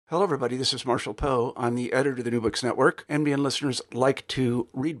Hello, everybody. This is Marshall Poe. I'm the editor of the New Books Network. NBN listeners like to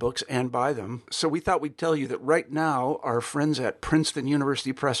read books and buy them. So we thought we'd tell you that right now, our friends at Princeton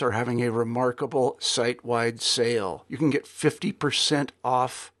University Press are having a remarkable site-wide sale. You can get 50%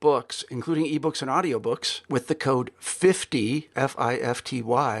 off books, including ebooks and audiobooks, with the code 50,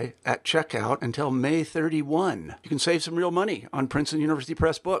 F-I-F-T-Y, at checkout until May 31. You can save some real money on Princeton University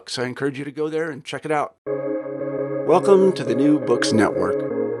Press books. I encourage you to go there and check it out. Welcome to the New Books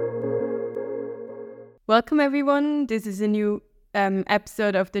Network. Welcome, everyone. This is a new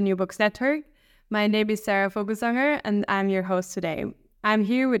episode of the New Books Network. My name is Sarah Vogelsanger, and I'm your host today. I'm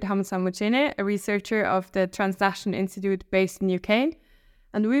here with Hamouchene, a researcher of the Transnational Institute based in UK,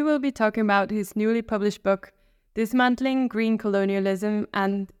 and we will be talking about his newly published book, Dismantling Green Colonialism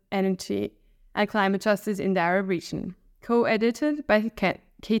and Energy and Climate Justice in the Arab Region, co-edited by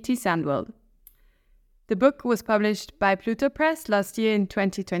Katie Sandwell. The book was published by Pluto Press last year in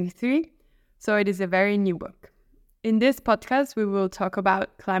 2023, so it is a very new book. In this podcast, we will talk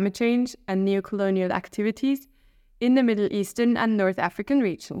about climate change and neo-colonial activities in the Middle Eastern and North African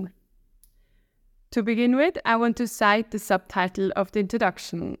region. To begin with, I want to cite the subtitle of the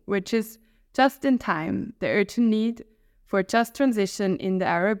introduction, which is Just in Time, the Urgent Need for Just Transition in the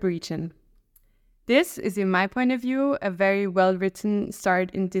Arab Region. This is, in my point of view, a very well-written start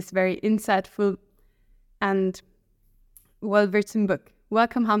in this very insightful and well-written book.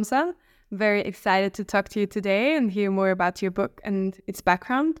 Welcome, Hamza. Very excited to talk to you today and hear more about your book and its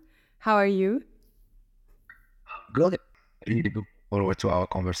background. How are you? Good. Really look forward to our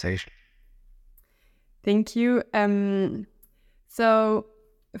conversation. Thank you. So,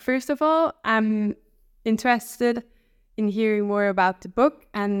 first of all, I'm interested in hearing more about the book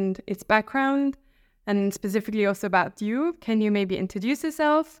and its background, and specifically also about you. Can you maybe introduce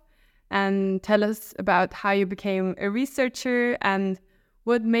yourself and tell us about how you became a researcher and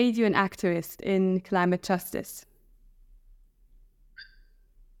what made you an activist in climate justice?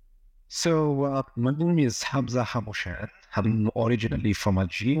 So, my name is Hamza Hamouchene. I'm originally from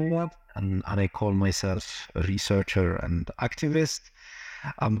Algeria, and I call myself a researcher and activist.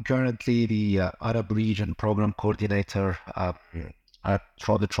 I'm currently the Arab Region Program Coordinator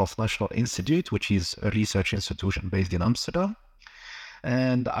for the Transnational Institute, which is a research institution based in Amsterdam.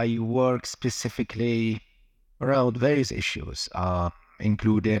 And I work specifically around various issues,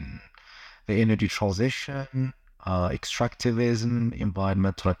 including the energy transition, extractivism,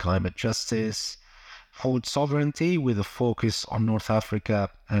 environmental and climate justice, food sovereignty with a focus on North Africa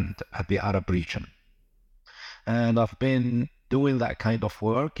and the Arab region. And I've been doing that kind of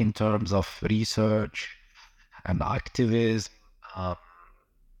work in terms of research and activism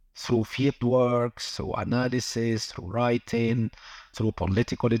through field work, through analysis, through writing, through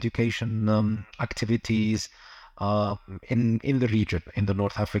political education activities, in the region, in the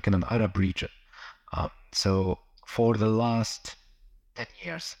North African and Arab region. So for the last 10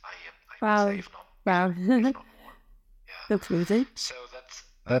 years, I Wow. would say, if not Wow. more. Yeah. That's amazing. So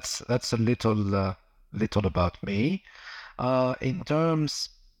that's a little about me. In terms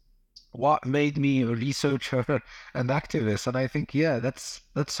what made me a researcher and activist, and I think that's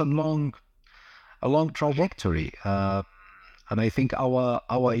a long trajectory. And I think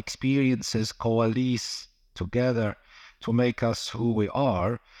our experiences coalesce together to make us who we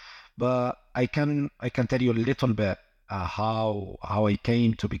are. But I can tell you a little bit how I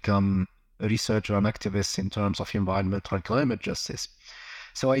came to become a researcher and activist in terms of environmental and climate justice.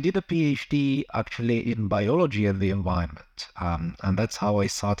 So I did a PhD actually in biology and the environment, and that's how I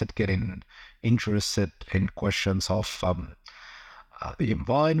started getting interested in questions of the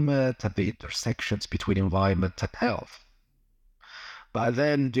environment and the intersections between environment and health. But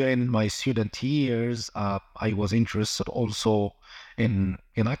then during my student years, I was interested also in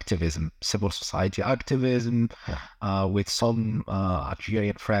activism, civil society activism, with some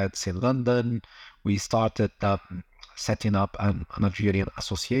Algerian friends in London. We started setting up an Algerian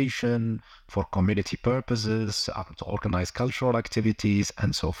association for community purposes, to organize cultural activities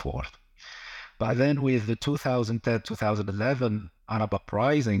and so forth. But then with the 2010-2011 Arab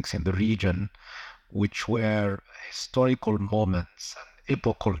uprisings in the region, which were historical moments and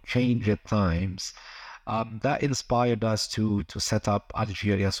epochal change at times, that inspired us to set up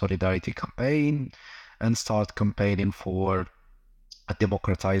Algeria Solidarity Campaign and start campaigning for a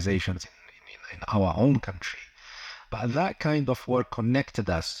democratization in our own country. But that kind of work connected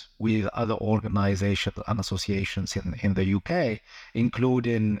us with other organizations and associations in the UK,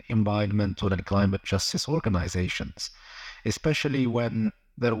 including environmental and climate justice organizations, especially when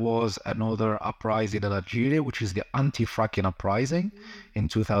there was another uprising in Algeria, which is the anti-fracking uprising in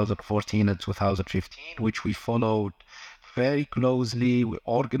 2014 and 2015, which we followed very closely. We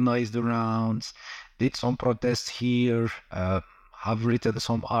organized the rounds, did some protests here, have written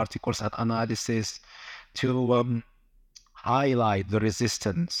some articles and analysis to highlight the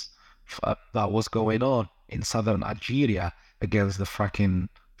resistance that was going on in southern Algeria against the fracking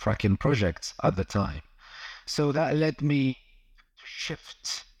projects at the time. So that led me to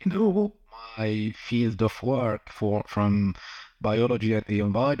shift, my field of work from biology and the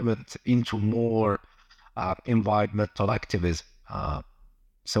environment into more environmental activism.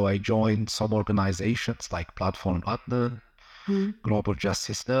 So I joined some organizations like Platform London, Global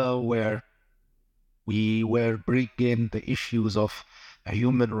Justice Now, where we were bringing the issues of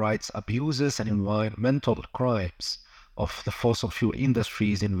human rights abuses and environmental crimes of the fossil fuel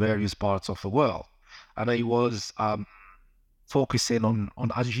industries in various parts of the world. And I was focusing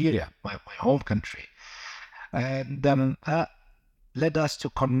on Algeria, my home country. And that led us to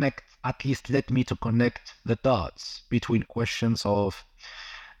connect, at least led me to connect the dots between questions of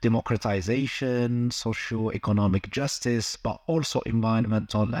democratization, socio-economic justice, but also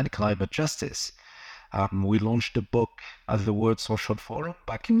environmental and climate justice. We launched a book at the World Social Forum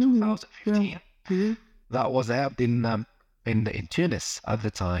back in 2015. That was held in Tunis at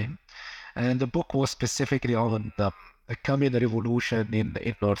the time. And the book was specifically on the coming revolution in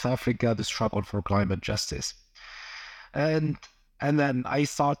North Africa, the struggle for climate justice. And then I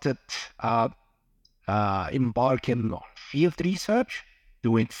started embarking on field research,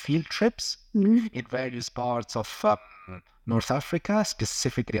 doing field trips in various parts of North Africa,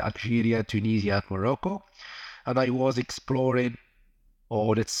 specifically Algeria, Tunisia, and Morocco. And I was exploring,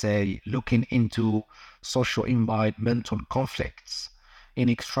 or let's say, looking into socio-environmental conflicts in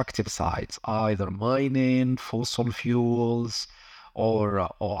extractive sites, either mining, fossil fuels, or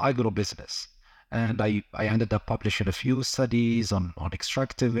agribusiness. And I ended up publishing a few studies on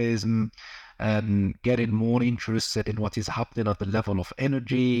extractivism and getting more interested in what is happening at the level of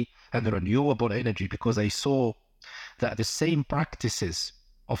energy and renewable energy, because I saw that the same practices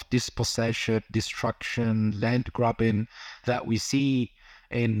of dispossession, destruction, land grabbing that we see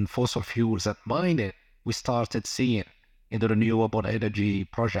in fossil fuels and mining, we started seeing in the renewable energy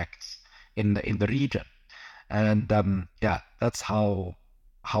projects in the region. And that's how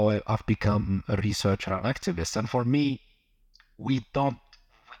I've become a researcher and activist. And for me, we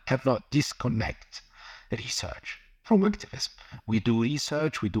cannot disconnect research from activism. We do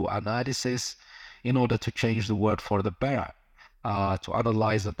research, we do analysis in order to change the world for the better, to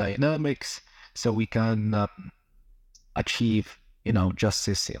analyze the dynamics so we can achieve,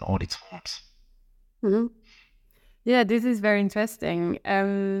 justice in all its forms. Mm-hmm. Yeah, this is very interesting.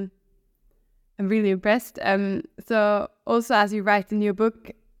 I'm really impressed. So also, as you write in your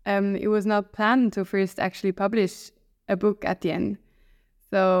book, it was not planned to first actually publish a book at the end.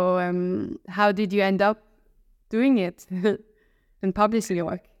 So how did you end up doing it and publishing your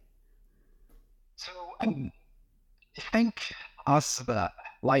work? So I think as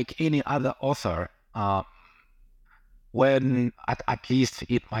like any other author, when at least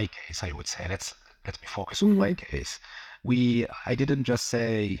in my case, I would say, let me focus on my case. I didn't just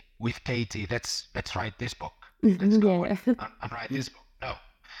say with Katie, let's write this book. Let's go and write this book. No,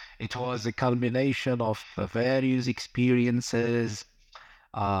 it was a culmination of various experiences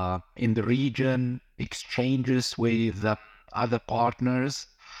in the region, exchanges with other partners,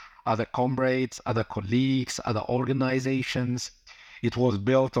 other comrades, other colleagues, other organizations. It was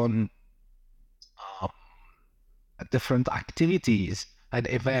built on different activities and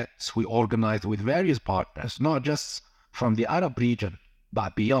events we organized with various partners, not just from the Arab region,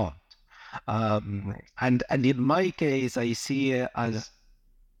 but beyond. And in my case, I see it as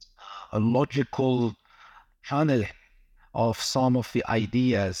a logical channeling of some of the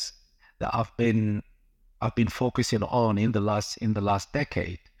ideas that I've been focusing on in the last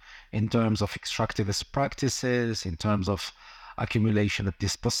decade, in terms of extractivist practices, in terms of accumulation of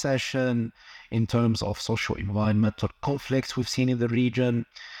dispossession, in terms of social environmental conflicts we've seen in the region,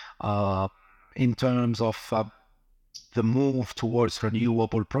 in terms of the move towards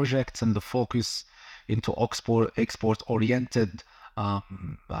renewable projects and the focus into export-oriented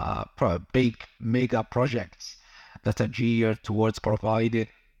big mega projects that are geared towards providing,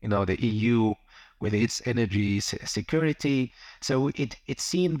 the EU with its energy security. So it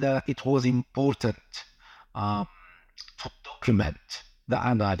seemed that it was important to document the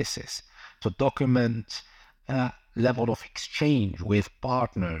analysis, to document level of exchange with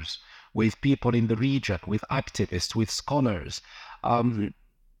partners, with people in the region, with activists, with scholars, and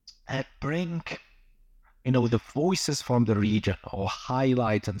bring, the voices from the region, or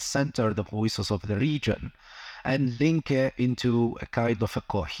highlight and center the voices of the region, and link it into a kind of a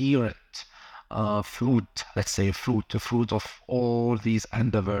coherent let's say the fruit of all these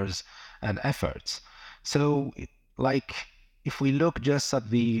endeavors and efforts. So, like, if we look just at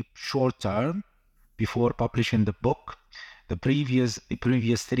the short term before publishing the book, the previous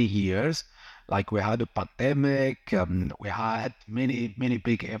 3 years, like we had a pandemic, we had many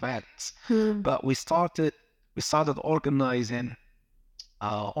big events, but we started organizing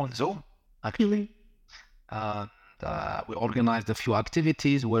on Zoom, actually. And we organized a few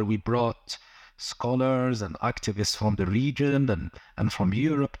activities where we brought scholars and activists from the region and from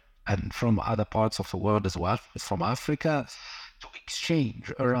Europe and from other parts of the world as well, from Africa, to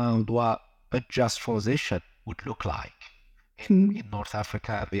exchange around what a just transition would look like in North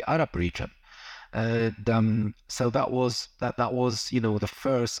Africa and the Arab region. And so that was the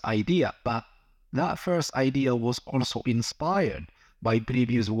first idea. But that first idea was also inspired by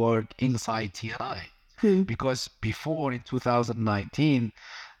previous work inside TNI. Because before, in 2019,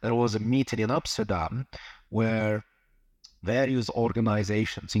 there was a meeting in Amsterdam where various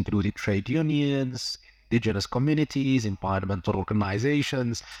organizations, including trade unions, indigenous communities, environmental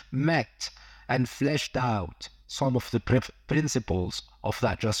organizations, met and fleshed out some of the principles of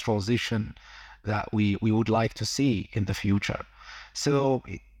that just transition that we would like to see in the future. So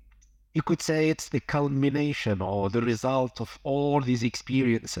you could say it's the culmination or the result of all these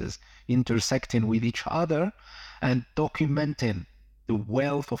experiences intersecting with each other and documenting the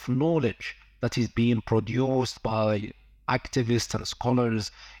wealth of knowledge that is being produced by activists and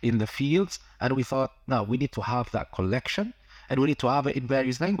scholars in the fields. And we thought, no, we need to have that collection and we need to have it in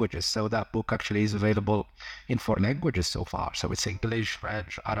various languages. So that book actually is available in 4 languages so far. So it's English,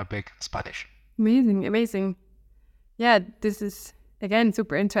 French, Arabic, and Spanish. Amazing. Yeah, this is, again,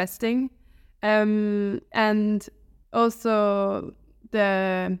 super interesting. And also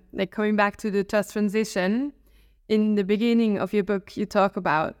coming back to the just transition, in the beginning of your book, you talk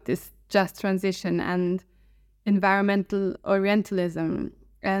about this just transition and environmental Orientalism.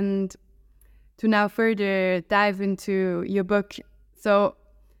 And to now further dive into your book, so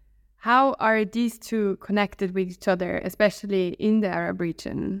how are these two connected with each other, especially in the Arab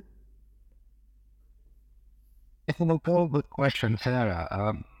region? It's a good question, Sarah.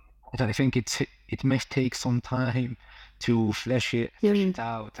 I think it may take some time to flesh it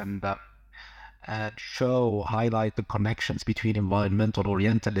out and highlight the connections between environmental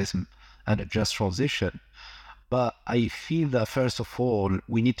Orientalism and a just transition. But I feel that first of all,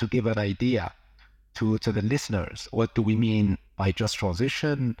 we need to give an idea to the listeners. What do we mean by just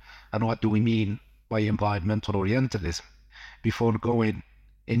transition and what do we mean by environmental Orientalism before going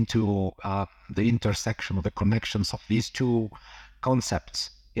into the intersection of the connections of these two concepts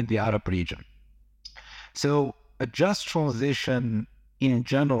in the Arab region. So a just transition in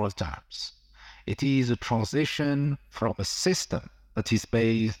general terms, it is a transition from a system that is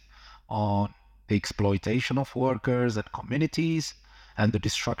based on the exploitation of workers and communities and the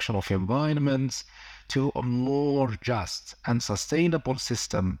destruction of environments to a more just and sustainable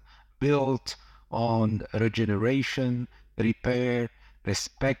system built on regeneration, repair,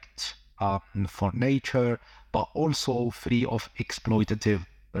 respect for nature, but also free of exploitative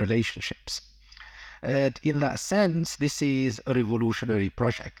relationships. And in that sense, this is a revolutionary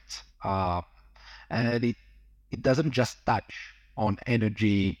project. And it doesn't just touch on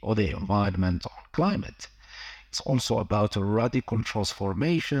energy or the environment or climate. It's also about a radical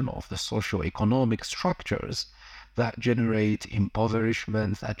transformation of the socio-economic structures that generate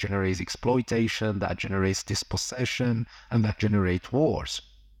impoverishment, that generates exploitation, that generates dispossession, and that generate wars.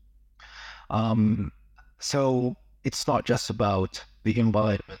 So it's not just about the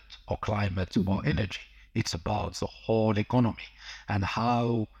environment or climate or energy. It's about the whole economy and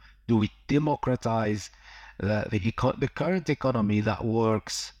how do we democratize the current economy that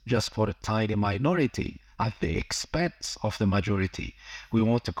works just for a tiny minority at the expense of the majority. We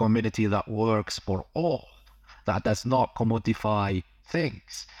want a community that works for all, that does not commodify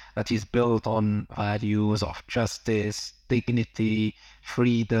things, that is built on values of justice, dignity,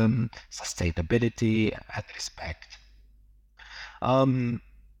 freedom, sustainability, and respect. And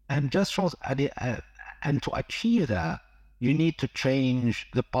to achieve that, you need to change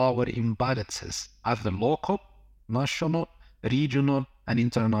the power imbalances at the local, national, regional, and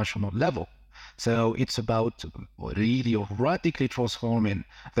international level. So it's about really radically transforming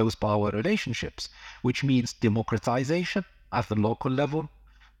those power relationships, which means democratization at the local level,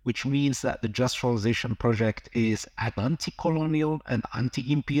 which means that the Just Transition Project is an anti-colonial and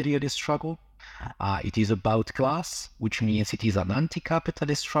anti-imperialist struggle. It is about class, which means it is an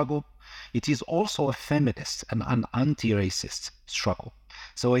anti-capitalist struggle. It is also a feminist and an anti-racist struggle.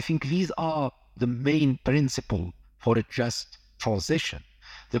 So I think these are the main principles for a just transition.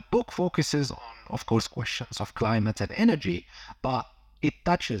 The book focuses on, of course, questions of climate and energy, but it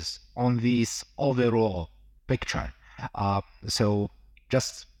touches on this overall picture. So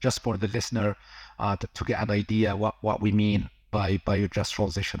just for the listener to get an idea what we mean by a just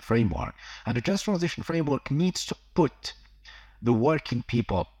transition framework. And a just transition framework needs to put the working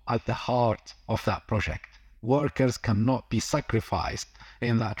people at the heart of that project. Workers cannot be sacrificed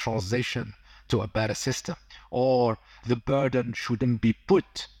in that transition to a better system, or the burden shouldn't be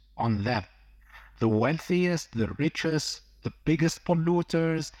put on them. The wealthiest, the richest, the biggest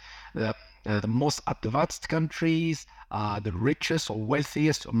polluters, the most advanced countries, the richest or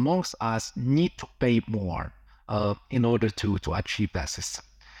wealthiest amongst us need to pay more in order to achieve that system.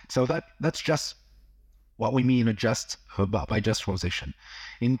 So that's just what we mean by just transition.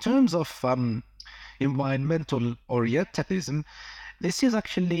 In terms of environmental Orientalism, this is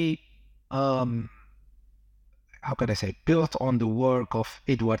actually, how can I say, built on the work of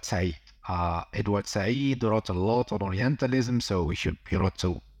Edward Said. Edward Said wrote a lot on Orientalism, so he wrote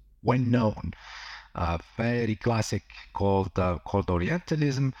a well-known, very classic called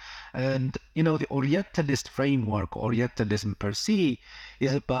Orientalism. And, the Orientalist framework, Orientalism per se,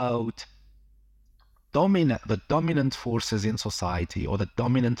 is about the dominant forces in society, or the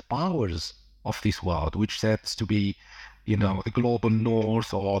dominant powers of this world, which tends to be, the global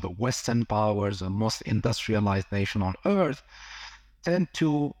north or the Western powers, the most industrialized nation on earth, tend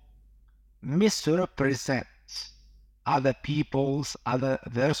to misrepresent other peoples,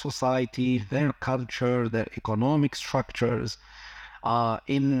 their society, their culture, their economic structures,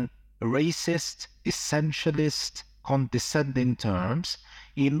 in racist, essentialist, condescending terms,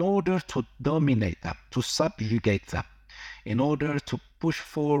 in order to dominate them, to subjugate them, in order to push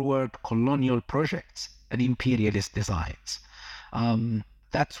forward colonial projects and imperialist designs.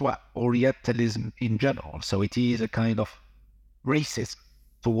 That's what Orientalism in general. So it is a kind of racism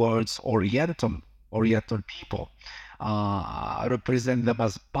towards Oriental people, represent them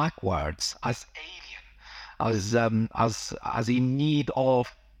as backwards, as alien, as in need of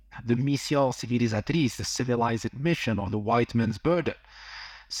the mission civilisatrice, the civilized mission, or the white man's burden.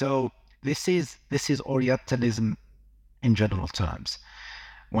 So this is Orientalism in general terms.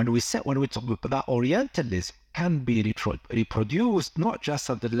 When we talk about Orientalism, can be reproduced not just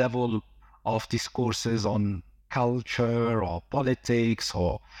at the level of discourses on culture or politics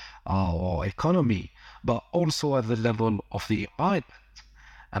or economy, but also at the level of the environment.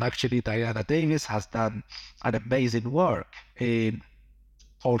 And actually, Diana Davis has done an amazing work in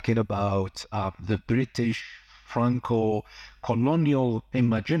talking about the British Franco-colonial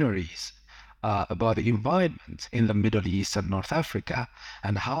imaginaries about the environment in the Middle East and North Africa,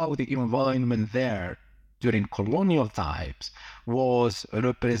 and how the environment there during colonial times was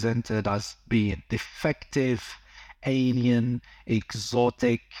represented as being defective, alien,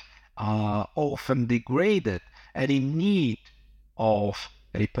 exotic, often degraded, and in need of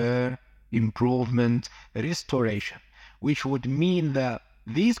repair, improvement, restoration, which would mean that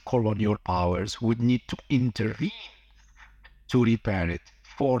these colonial powers would need to intervene to repair it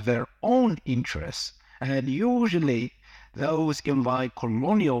for their own interests. And usually those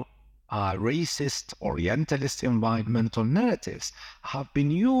colonial racist, Orientalist environmental narratives have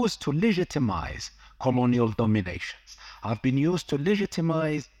been used to legitimize colonial dominations, have been used to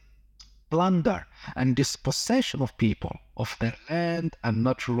legitimize plunder and dispossession of people, of their land and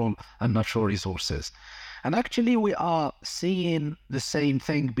natural resources. And actually, we are seeing the same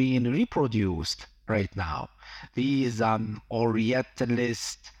thing being reproduced right now. These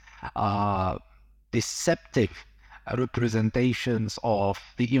Orientalist, deceptive representations of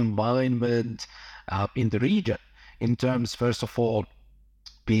the environment in the region, in terms, first of all,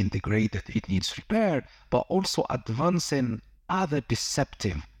 being degraded, it needs repair, but also advancing other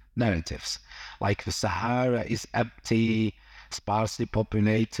deceptive narratives, like the Sahara is empty, sparsely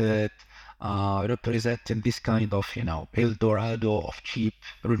populated, representing this kind of, El Dorado of cheap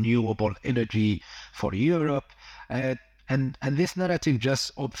renewable energy for Europe. And this narrative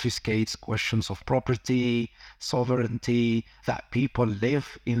just obfuscates questions of property, sovereignty, that people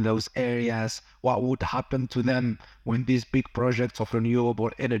live in those areas, what would happen to them when these big projects of renewable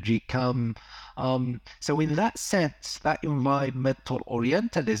energy come. So in that sense, that environmental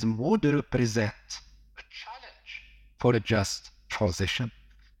Orientalism would represent a challenge for a just transition.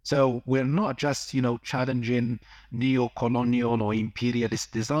 So we're not just, challenging neo-colonial or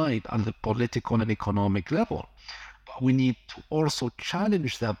imperialist design at the political and economic level, but we need to also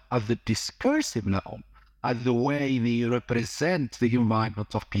challenge them at the discursive level, at the way they represent the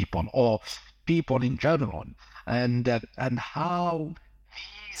environment of people or people in general, and how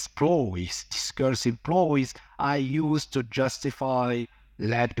these ploys, discursive ploys, are used to justify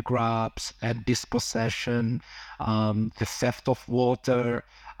land grabs and dispossession, the theft of water,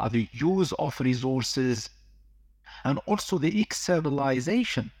 the use of resources, and also the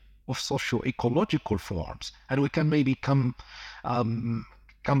externalization of socio-ecological forms. And we can maybe come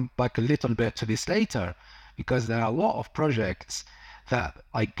back a little bit to this later, because there are a lot of projects that,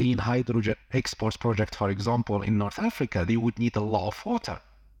 like green hydrogen exports project, for example, in North Africa, they would need a lot of water.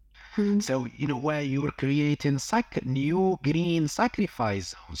 So, where you're creating new green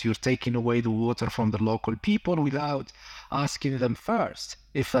sacrifice zones, you're taking away the water from the local people without asking them first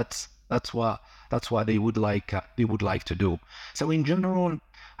if that's what they would like to do. So in general,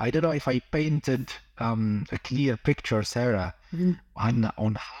 I don't know if I painted a clear picture, Sarah,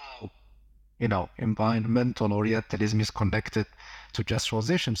 on how environmental Orientalism is connected to just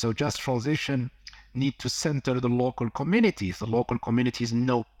transition. So just transition need to center the local communities. The local communities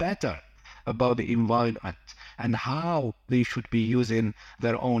know better about the environment and how they should be using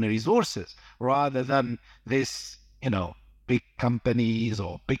their own resources, rather than this, big companies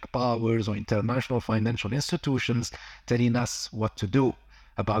or big powers or international financial institutions telling us what to do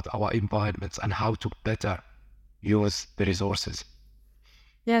about our environments and how to better use the resources.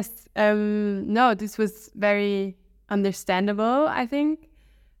 Yes. No, this was very understandable, I think.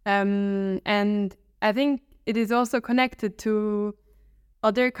 And I think it is also connected to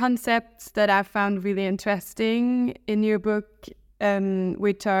other concepts that I found really interesting in your book,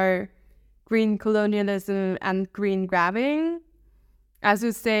 which are green colonialism and green grabbing. As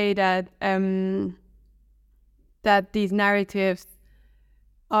you say that that these narratives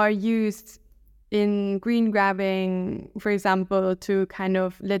are used in green grabbing, for example, to kind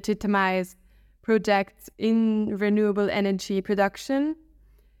of legitimize projects in renewable energy production,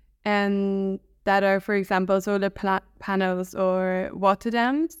 and that are, for example, solar panels or water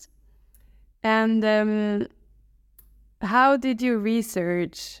dams. And how did you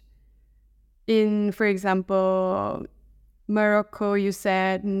research in, for example, Morocco, you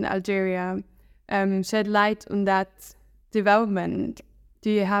said, in Algeria, shed light on that development? Do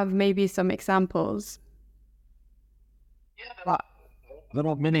you have maybe some examples? Yeah, there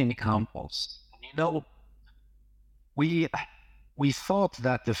are many examples. We thought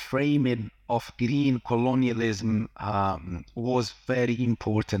that the framing of green colonialism was very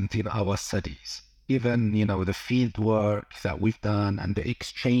important in our studies, given the field work that we've done and the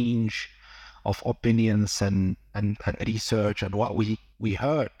exchange of opinions and research and what we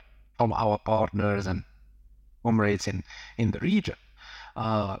heard from our partners and comrades in the region.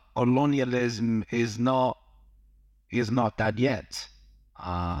 Colonialism is not that yet.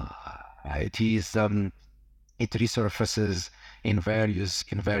 It resurfaces in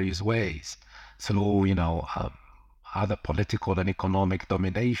various ways through other political and economic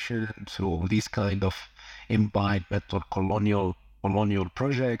domination, through these kind of environmental colonial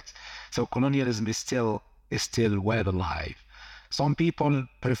projects. So colonialism is still well alive. Some people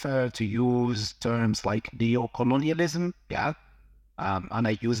prefer to use terms like neo-colonialism, and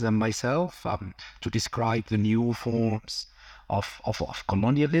I use them myself to describe the new forms of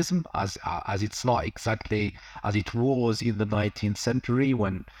colonialism, as it's not exactly as it was in the 19th century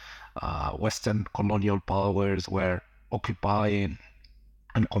when Western colonial powers were occupying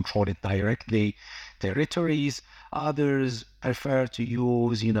and controlling directly territories. Others prefer to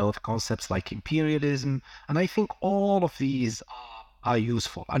use, concepts like imperialism, and I think all of these are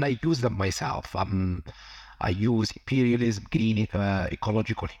useful, and I use them myself. I use imperialism, green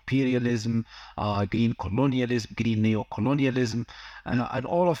ecological imperialism, green colonialism, green neo-colonialism, and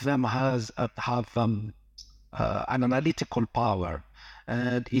all of them have an analytical power,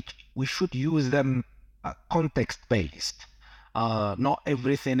 and we should use them context-based. Not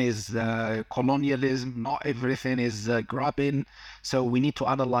everything is colonialism, not everything is grabbing, so we need to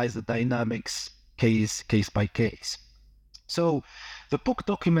analyze the dynamics case by case. So the book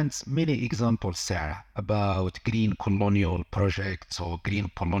documents many examples, Sarah, about green colonial projects or green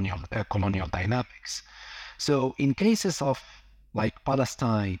colonial dynamics. So in cases of like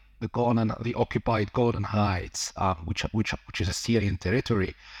Palestine, the occupied Golan Heights, which is a Syrian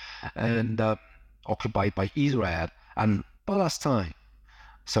territory, and occupied by Israel, and Palestine.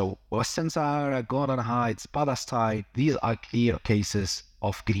 So Western Sahara, Golan Heights, Palestine, these are clear cases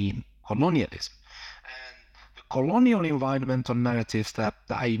of green colonialism. Colonial environmental narratives that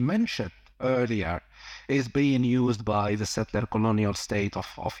I mentioned earlier is being used by the settler colonial state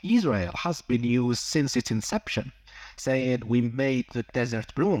of Israel, has been used since its inception, saying we made the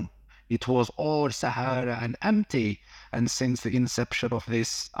desert bloom. It was all Sahara and empty, and since the inception of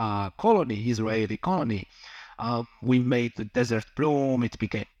this Israeli colony, We made the desert bloom, it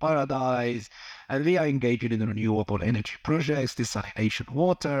became paradise, and we are engaged in renewable energy projects, desalination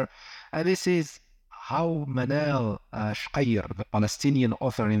water, and this is how Manal Shqayr, the Palestinian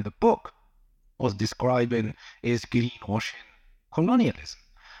author in the book, was describing is greenwashing colonialism.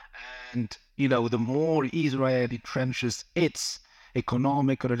 And, the more Israel entrenches its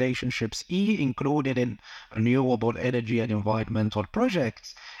economic relationships, included in renewable energy and environmental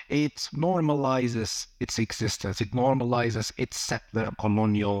projects, it normalizes its existence. It normalizes its settler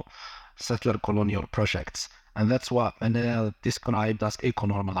colonial projects. And that's what Manel described as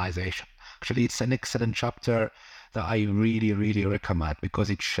eco-normalization. Actually, it's an excellent chapter that I really, really recommend because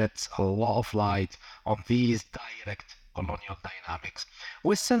it sheds a lot of light on these direct colonial dynamics.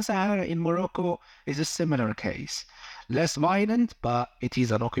 Western Sahara in Morocco is a similar case. Less violent, but it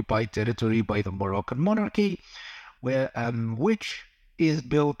is an occupied territory by the Moroccan monarchy, which is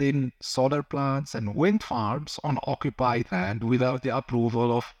building solar plants and wind farms on occupied land without the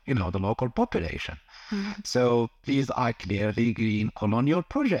approval of, the local population. Mm-hmm. So these are clearly green colonial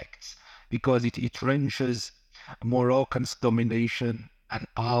projects because it entrenches Moroccan's domination and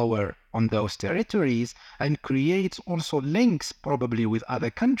power on those territories and creates also links probably with other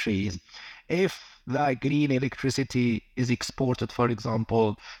countries if the green electricity is exported, for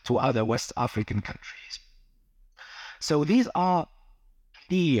example, to other West African countries. So these are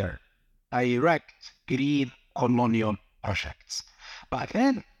clear, direct green colonial projects. But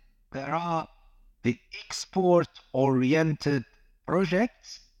then there are the export-oriented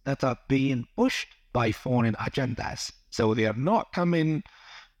projects that are being pushed by foreign agendas. So they are not coming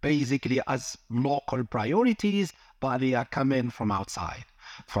basically as local priorities, but they are coming from outside,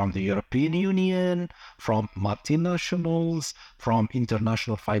 from the European Union, from multinationals, from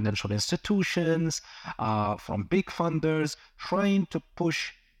international financial institutions, from big funders, trying to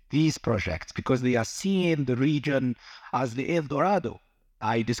push these projects because they are seeing the region as the El Dorado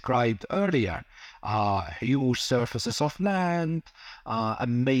I described earlier. Huge surfaces of land,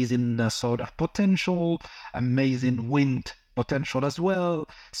 amazing solar potential, amazing wind potential as well.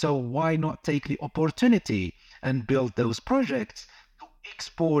 So why not take the opportunity and build those projects to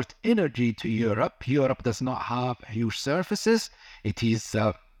export energy to Europe? Europe does not have huge surfaces. It is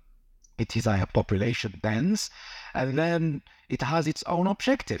a population dense, and then it has its own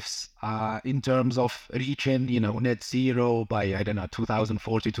objectives in terms of reaching, net zero by,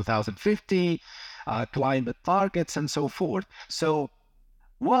 2040, 2050, climate targets and so forth. So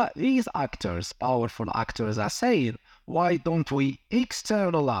what these actors, powerful actors, are saying, why don't we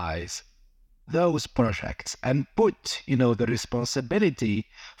externalize those projects and put, the responsibility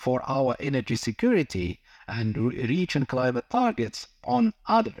for our energy security and reaching climate targets on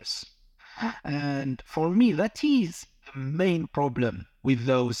others? And for me, that is the main problem with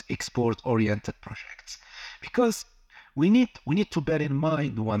those export-oriented projects, because we need to bear in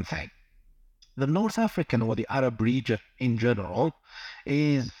mind one thing. The North African or the Arab region in general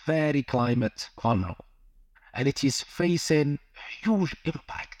is very climate vulnerable, and it is facing huge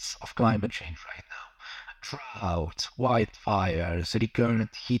impacts of climate change right now. Drought, wildfires,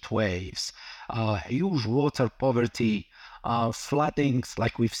 recurrent heat waves, huge water poverty, floodings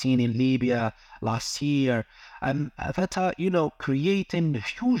like we've seen in Libya last year, and that are, creating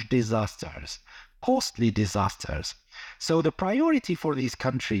huge disasters, costly disasters. So the priority for these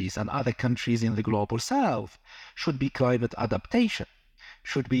countries and other countries in the global south should be climate adaptation,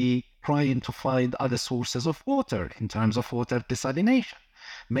 should be trying to find other sources of water in terms of water desalination,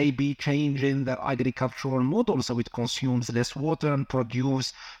 maybe changing their agricultural model so it consumes less water and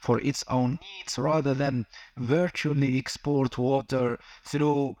produce for its own needs rather than virtually export water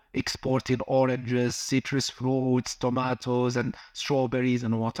through exporting oranges, citrus fruits, tomatoes, and strawberries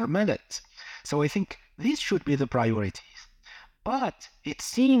and watermelons. So I think these should be the priorities. But it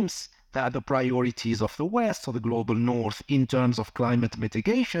seems that the priorities of the West or the global North in terms of climate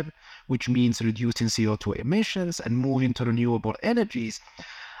mitigation, which means reducing CO2 emissions and moving to renewable energies,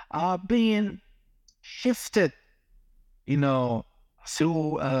 are being shifted,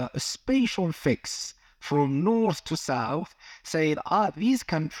 through a spatial fix from north to south, saying, these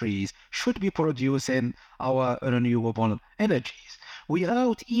countries should be producing our renewable energies,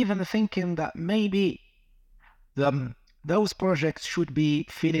 without even thinking that maybe those projects should be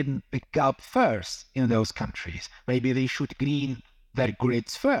filling the gap first in those countries. Maybe they should green their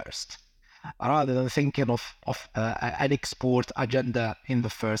grids first, rather than thinking of an export agenda in the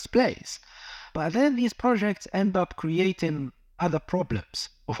first place. But then these projects end up creating other problems.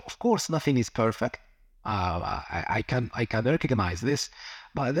 Of course, nothing is perfect. I can recognize this.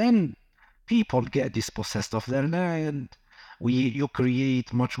 But then people get dispossessed of their land. You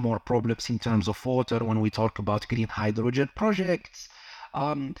create much more problems in terms of water when we talk about green hydrogen projects.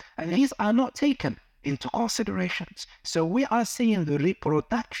 And these are not taken into considerations. So we are seeing the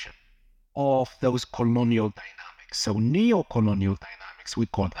reproduction of those colonial dynamics. So neo-colonial dynamics, we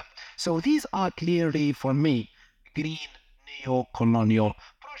call them. So these are clearly, for me, green neo-colonial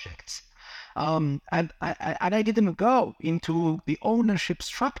projects. And I didn't go into the ownership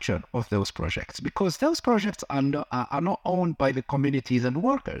structure of those projects, because those projects are not owned by the communities and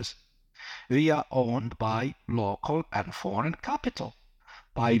workers. They are owned by local and foreign capital,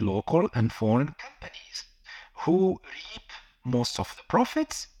 by local and foreign companies who reap most of the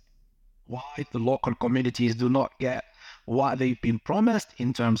profits, while the local communities do not get what they've been promised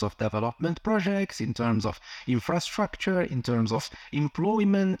in terms of development projects, in terms of infrastructure, in terms of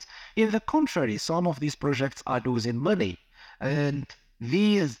employment. In the contrary, some of these projects are losing money, and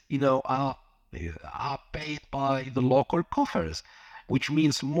these, are paid by the local coffers, which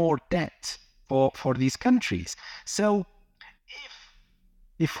means more debt for these countries. So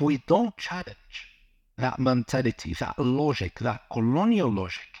if we don't challenge that mentality, that logic, that colonial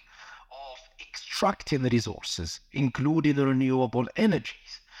logic, extracting resources, including renewable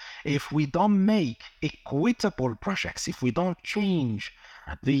energies, if we don't make equitable projects, if we don't change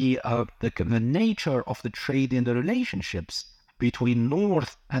the nature of the trade and the relationships between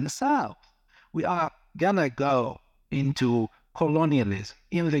North and South, we are gonna go into colonialism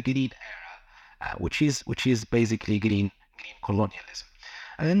in the green era, which is basically green colonialism.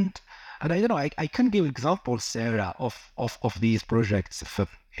 And I can give examples, Sarah, of these projects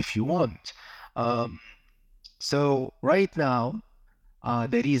if you want. So right now,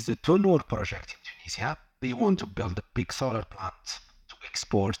 there is the Tunur project in Tunisia. They want to build a big solar plant to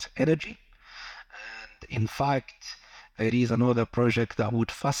export energy. And in fact, there is another project that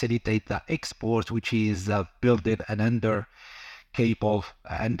would facilitate that export, which is building an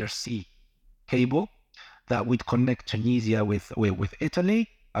undersea cable that would connect Tunisia with Italy.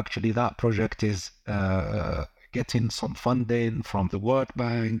 Actually, that project is getting some funding from the World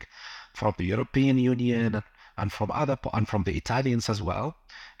Bank, from the European Union, and from the Italians as well,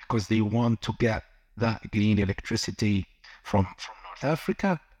 because they want to get that green electricity from North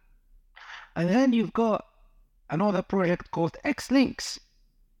Africa. And then you've got another project called X-Links.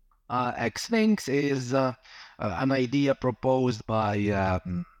 X-Links is an idea proposed by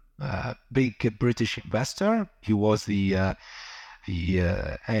a big British investor. He was the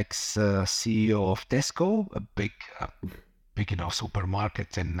ex-CEO of Tesco, a big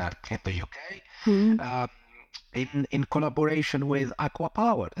supermarket in the UK, in collaboration with Aqua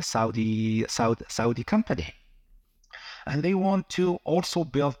Power, a Saudi company. And they want to also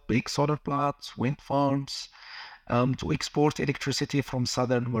build big solar plants, wind farms, to export electricity from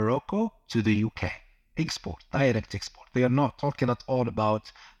southern Morocco to the UK. Direct export. They are not talking at all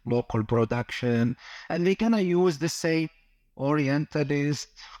about local production, and they're gonna use the same Orientalist,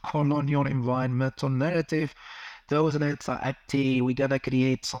 colonial environmental narrative. Those nets are empty. We're gonna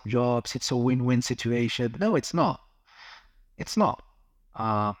create some jobs. It's a win-win situation. No, it's not. It's not.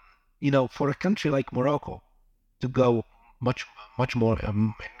 For a country like Morocco to go much more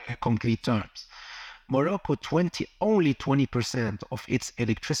in concrete terms, Morocco, only 20% of its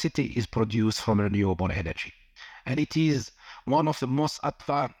electricity is produced from renewable energy, and it is one of the most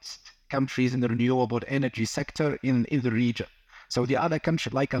advanced countries in the renewable energy sector in the region. So the other country,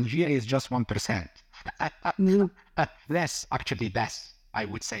 like Algeria, is just 1%. Less, I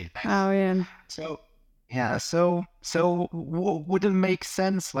would say. Less. Oh, yeah. So would it make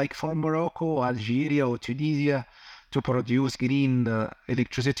sense, like for Morocco, Algeria, or Tunisia, to produce green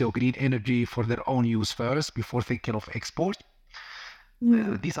electricity or green energy for their own use first before thinking of export?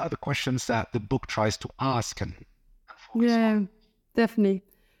 These are the questions that the book tries to ask and yeah, definitely.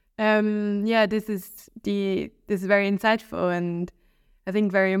 This is very insightful, and I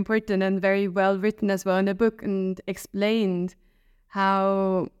think very important and very well written as well in the book, and explained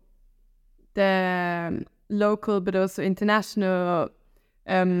how the local but also international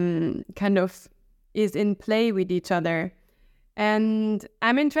kind of is in play with each other. And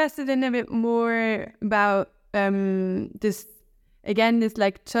I'm interested in a bit more about this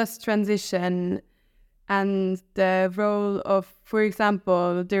like just transition and the role of, for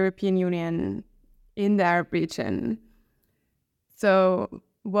example, the European Union in the Arab region. So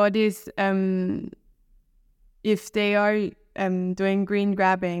what is, if they are doing green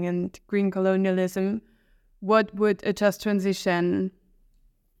grabbing and green colonialism, what would a just transition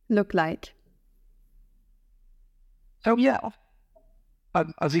look like? So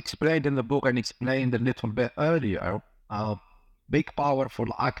as explained in the book and explained a little bit earlier, big powerful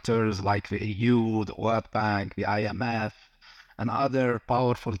actors like the EU, the World Bank, the IMF, and other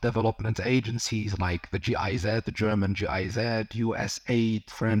powerful development agencies like the GIZ, the German GIZ, US Aid,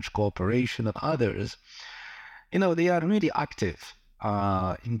 French Cooperation, and others, they are really active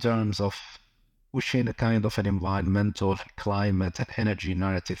in terms of pushing a kind of an environmental, climate, and energy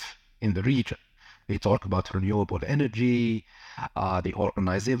narrative in the region. They talk about renewable energy, they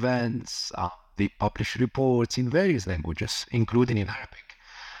organize events, they publish reports in various languages, including in Arabic.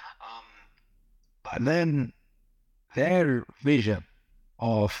 But then their vision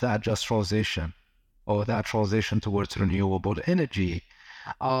of that just transition, or that transition towards renewable energy,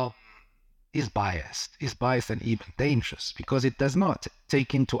 is biased and even dangerous, because it does not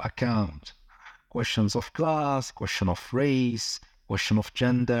take into account questions of class, question of race, question of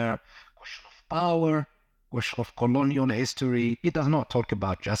gender, question of power, question of colonial history. It does not talk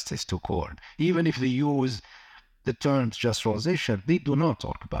about justice to core. Even if they use the terms just transition, they do not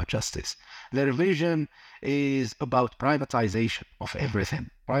talk about justice. Their vision is about privatization of everything,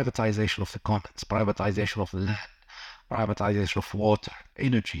 privatization of the commons, privatization of the land, privatization of water,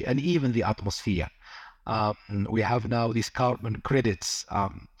 energy, and even the atmosphere. We have now these carbon credits.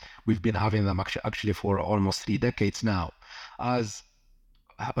 We've been having them actually for almost 3 decades now as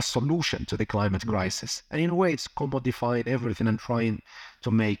a solution to the climate crisis. And in a way, it's commodifying everything and trying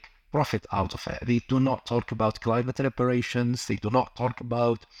to make profit out of it. They do not talk about climate reparations. They do not talk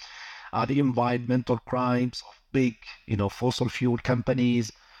about the environmental crimes of big, fossil fuel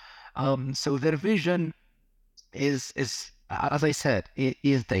companies. So their vision is, as I said, it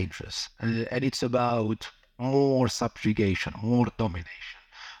is dangerous, and it's about more subjugation, more domination,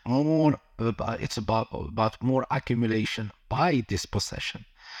 it's about more accumulation by dispossession,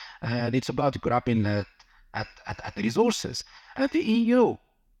 and it's about grabbing land and resources. And the EU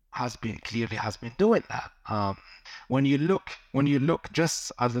has been doing that. When you look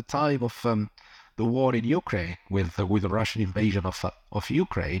just at the time of the war in Ukraine, with the Russian invasion of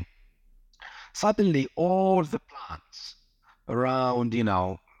Ukraine, suddenly all the plans around,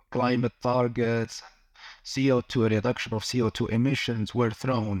 climate targets, CO2 reduction of CO2 emissions were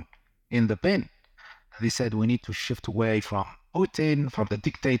thrown in the bin. They said we need to shift away from Putin, from the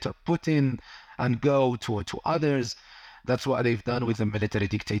dictator Putin, and go to others. That's what they've done with the military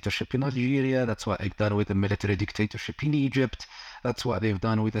dictatorship in Algeria. That's what they've done with the military dictatorship in Egypt. That's what they've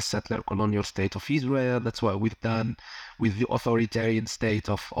done with the settler colonial state of Israel. That's what we've done with the authoritarian state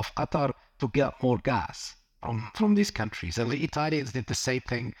of Qatar, to get more gas from these countries. And the Italians did the same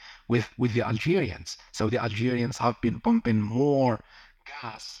thing with the Algerians. So the Algerians have been pumping more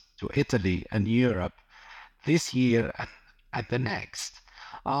gas to Italy and Europe this year and the next.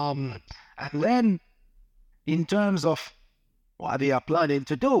 And then, in terms of what they are planning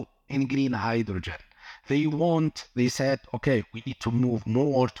to do in green hydrogen, they said, okay, we need to move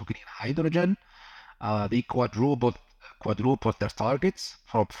more to green hydrogen. They quadrupled their targets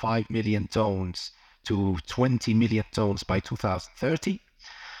from 5 million tons to 20 million tons by 2030.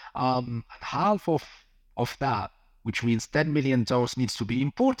 And half of that, which means 10 million tons, needs to be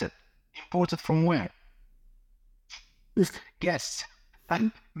imported. Imported from where? Yes,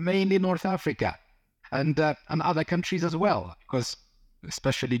 and mainly North Africa and other countries as well, because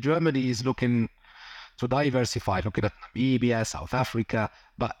especially Germany is looking to diversify, looking at Namibia, South Africa.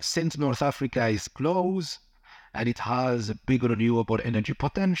 But since North Africa is close, and it has a big renewable energy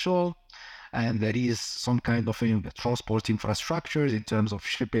potential, and there is some kind of transport infrastructures in terms of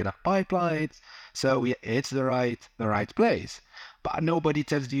shipping and pipelines, so it's the right place. But nobody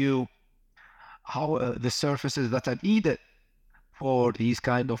tells you how the surfaces that are needed for these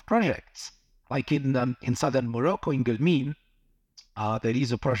kind of projects. Like in southern Morocco, in Gelmine, there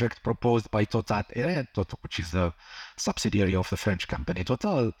is a project proposed by Total, which is a subsidiary of the French company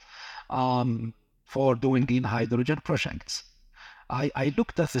Total, for doing green hydrogen projects. I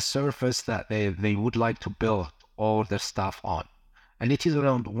looked at the surface that they would like to build all their stuff on, and it is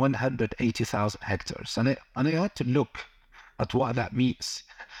around 180,000 hectares. And I had to look at what that means.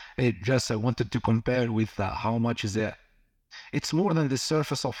 I wanted to compare with how much is it. It's more than the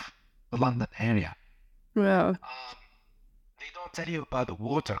surface of the London area. Wow. They don't tell you about the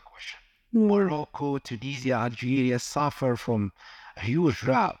water question. Yeah. Morocco, Tunisia, Algeria suffer from huge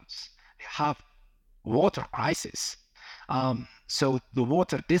droughts. They have water crisis. So the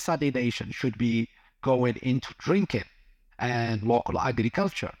water desalination should be going into drinking and local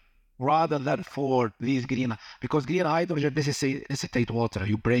agriculture, rather than for these because green hydrogen necessitates water.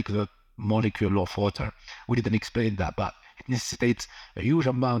 You break the molecule of water. We didn't explain that, but it necessitates a huge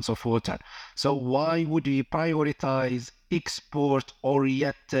amounts of water. So why would we prioritize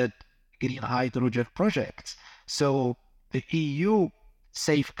export-oriented green hydrogen projects? So the EU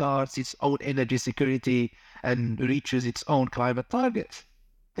safeguards its own energy security and reaches its own climate targets.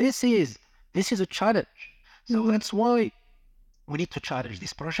 This is a challenge. So that's why we need to challenge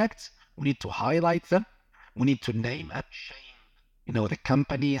these projects. We need to highlight them. We need to name and shame, the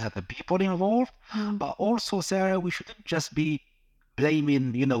companies and the people involved. But also, Sarah, we shouldn't just be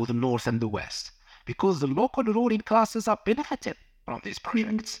blaming, the North and the West, because the local ruling classes are benefiting from these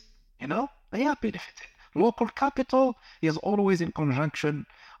projects. They are benefiting. Local capital is always in conjunction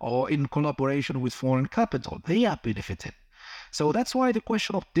or in collaboration with foreign capital. They are benefiting. So that's why the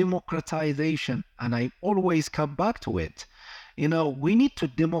question of democratization, and I always come back to it, we need to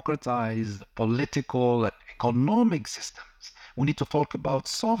democratize political and economic systems. We need to talk about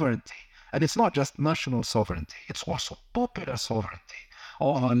sovereignty. And it's not just national sovereignty, it's also popular sovereignty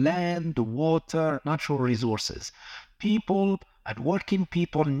over land, water, natural resources. People and working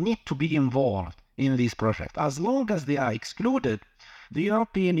people need to be involved in these projects. As long as they are excluded, the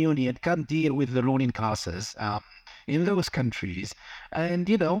European Union can deal with the ruling classes in those countries, and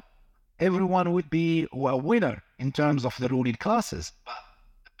everyone would be a winner in terms of the ruling classes. But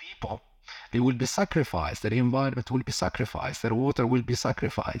the people, they will be sacrificed, their environment will be sacrificed, their water will be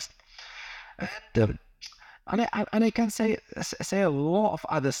sacrificed. And I can say a lot of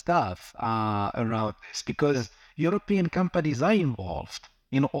other stuff around this, because European companies are involved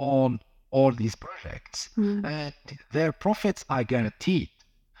in all these projects, and their profits are guaranteed.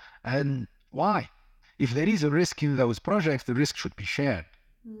 And why? If there is a risk in those projects, the risk should be shared.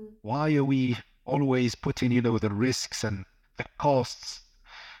 Why are we always putting, the risks and the costs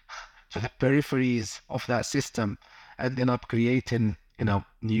to the peripheries of that system, and then up creating,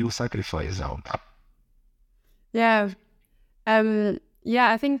 new sacrifice zone? Yeah.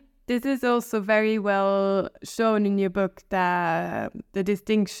 I think this is also very well shown in your book, the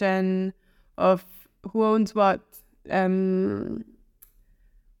distinction of who owns what,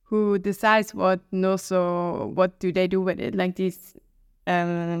 who decides what, and also what do they do with it, like these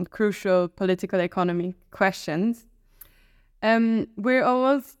crucial political economic questions. We're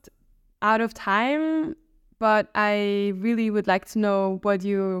almost out of time, but I really would like to know what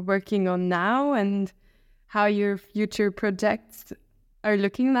you're working on now and how your future projects are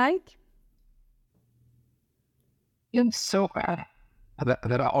looking like. Yeah, so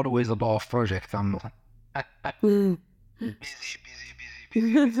there are always a lot of projects.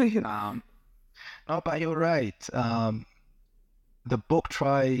 Busy. No, but you're right. The book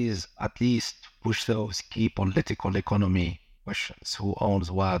tries at least push those key political economy questions: who owns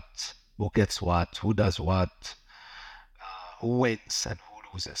what, who gets what, who does what, who wins and who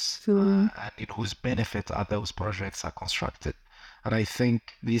loses, and in whose benefit are those projects are constructed. And I think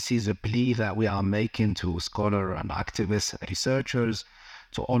this is a plea that we are making to scholars and activists and researchers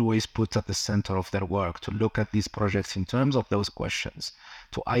to always put at the center of their work, to look at these projects in terms of those questions,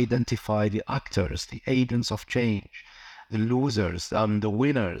 to identify the actors, the agents of change, the losers, the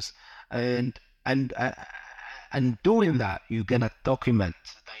winners, and doing that, you're gonna document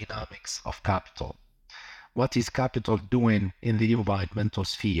the dynamics of capital. What is capital doing in the environmental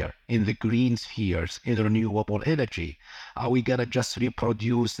sphere, in the green spheres, in renewable energy? Are we gonna just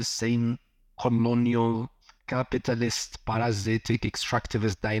reproduce the same colonial, capitalist, parasitic,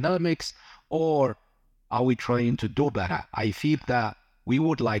 extractivist dynamics, or are we trying to do better? I feel that we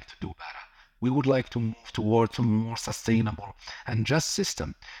would like to do better. We would like to move towards a more sustainable and just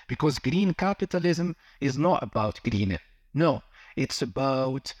system, because green capitalism is not about greening. No, it's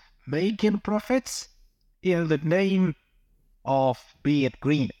about making profits in the name of being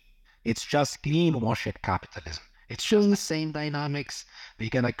green. It's just greenwashing capitalism. It's just the same dynamics. We're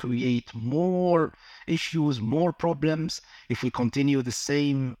gonna create more issues, more problems if we continue the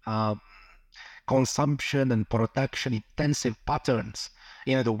same consumption and production intensive patterns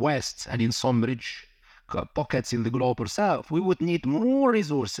in the West and in some rich pockets in the global South. We would need more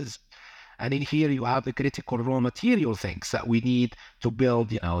resources. And in here you have the critical raw material things that we need to build,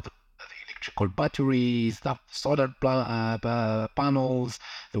 the electrical batteries, the solar panels,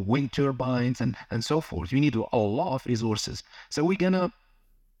 the wind turbines, and so forth. We need a lot of resources. So we're gonna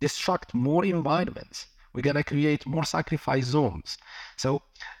destruct more environments. We're gonna create more sacrifice zones. So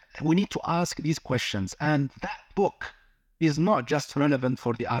we need to ask these questions. And that book is not just relevant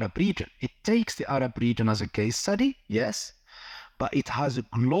for the Arab region. It takes the Arab region as a case study, yes, but it has a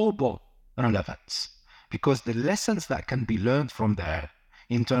global relevance, because the lessons that can be learned from there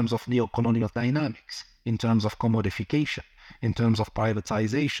in terms of neo-colonial dynamics, in terms of commodification, in terms of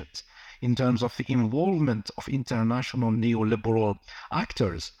privatizations, in terms of the involvement of international neoliberal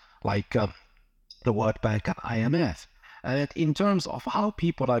actors like the World Bank and IMF, and in terms of how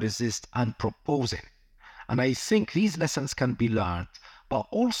people are resist and proposing. And I think these lessons can be learned but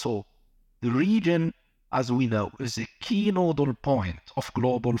also the region, as we know, is a key nodal point of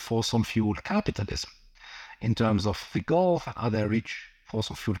global fossil fuel capitalism in terms of the Gulf and other rich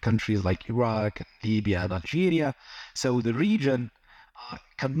fossil fuel countries like Iraq, Libya, and Algeria. So the region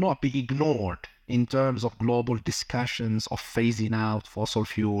cannot be ignored in terms of global discussions of phasing out fossil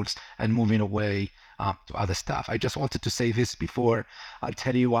fuels and moving away to other stuff. I just wanted to say this before I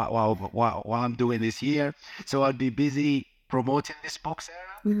tell you what I'm doing this year. So I'll be busy promoting this book, Sarah.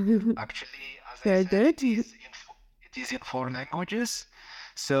 Actually, as I said, it is in 4 languages.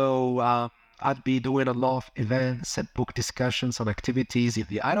 So I'll be doing a lot of events and book discussions and activities in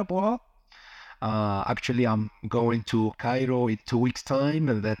the Arab world. Actually, I'm going to Cairo in 2 weeks' time,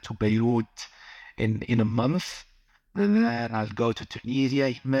 and then to Beirut in a month. And then I'll go to Tunisia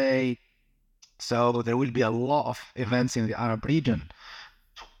in May. So there will be a lot of events in the Arab region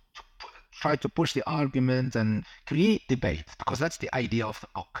to try to push the argument and create debate, because that's the idea of the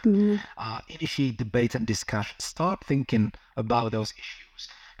book. Initiate debate and discussion. Start thinking about those issues,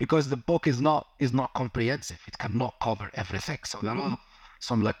 because the book is not comprehensive. It cannot cover everything. So there are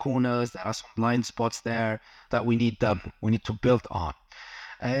some lacunas, there are some blind spots there that we need to build on.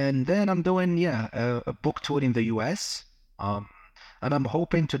 And then I'm doing a book tour in the US, and I'm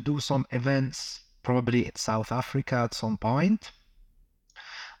hoping to do some events probably in South Africa at some point.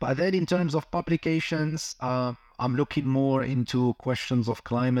 But then in terms of publications, I'm looking more into questions of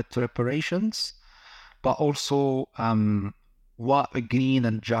climate reparations, but also what a green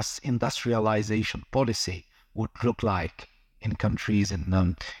and just industrialization policy would look like in countries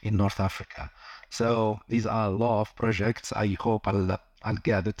in North Africa. So these are a lot of projects. I hope I'll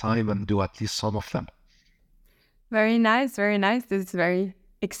get the time and do at least some of them. Very nice, very nice. This is very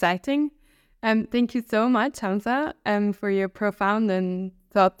exciting. Thank you so much, Hamza, for your profound and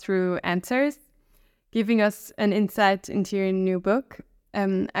thought-through answers, giving us an insight into your new book.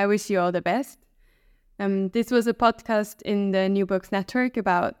 I wish you all the best. This was a podcast in the New Books Network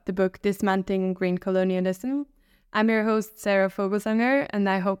about the book Dismantling Green Colonialism. I'm your host, Sarah Vogelsanger, and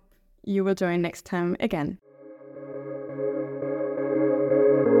I hope you will join next time again.